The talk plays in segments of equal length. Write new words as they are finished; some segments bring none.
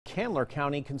Candler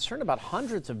County, concerned about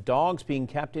hundreds of dogs being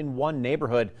kept in one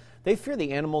neighborhood. They fear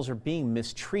the animals are being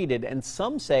mistreated, and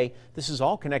some say this is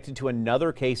all connected to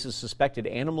another case of suspected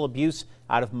animal abuse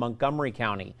out of Montgomery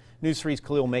County. News 3's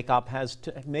Khalil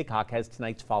Maycock has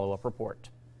tonight's follow-up report.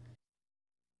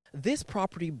 This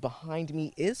property behind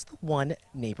me is the one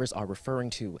neighbors are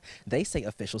referring to. They say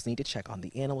officials need to check on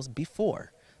the animals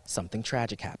before something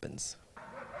tragic happens.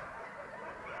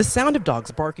 The sound of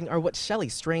dogs barking are what Shelly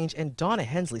Strange and Donna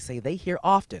Hensley say they hear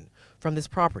often from this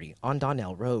property on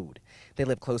Donnell Road. They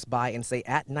live close by and say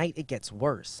at night it gets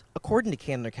worse. According to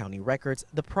Candler County records,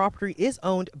 the property is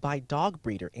owned by dog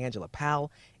breeder Angela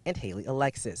Powell and Haley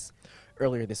Alexis.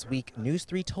 Earlier this week, News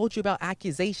 3 told you about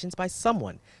accusations by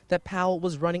someone that Powell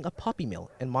was running a puppy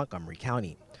mill in Montgomery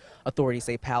County. Authorities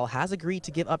say Powell has agreed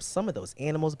to give up some of those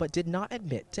animals but did not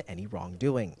admit to any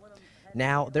wrongdoing.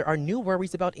 Now, there are new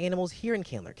worries about animals here in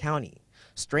Candler County.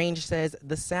 Strange says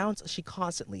the sounds she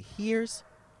constantly hears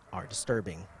are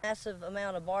disturbing. Massive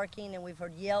amount of barking, and we've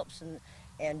heard yelps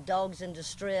and dogs in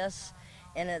distress,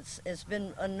 and it's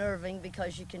been unnerving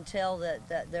because you can tell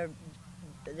that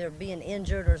they're being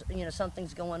injured or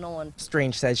something's going on.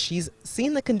 Strange says she's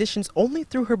seen the conditions only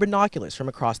through her binoculars from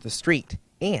across the street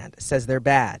and says they're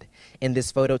bad. In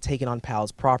this photo taken on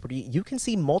Powell's property, you can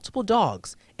see multiple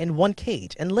dogs in one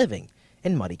cage and living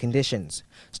in muddy conditions.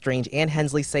 Strange and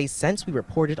Hensley say since we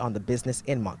reported on the business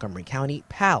in Montgomery County,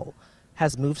 Powell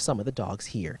has moved some of the dogs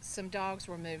here. Some dogs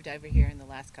were moved over here in the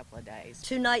last couple of days.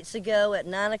 2 nights ago at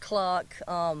 9 o'clock,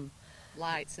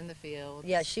 lights in the field.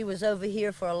 yeah, she was over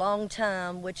here for a long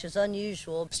time, which is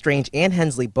unusual. Strange and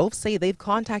Hensley both say they've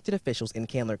contacted officials in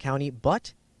Candler County,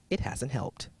 but it hasn't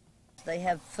helped. They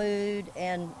have food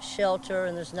and shelter,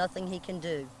 and there's nothing he can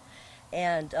do.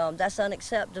 And that's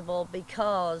unacceptable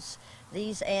because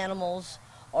these animals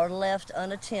are left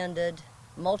unattended,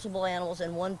 multiple animals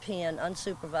in one pen,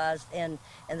 unsupervised, and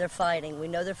they're fighting. We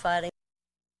know they're fighting.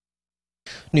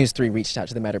 News 3 reached out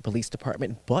to the Metter Police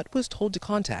Department, but was told to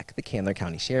contact the Candler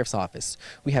County Sheriff's Office.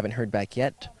 We haven't heard back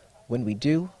yet. When we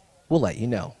do, we'll let you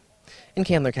know. In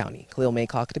Candler County, Khalil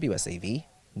Maycock, WSAV,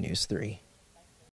 News 3.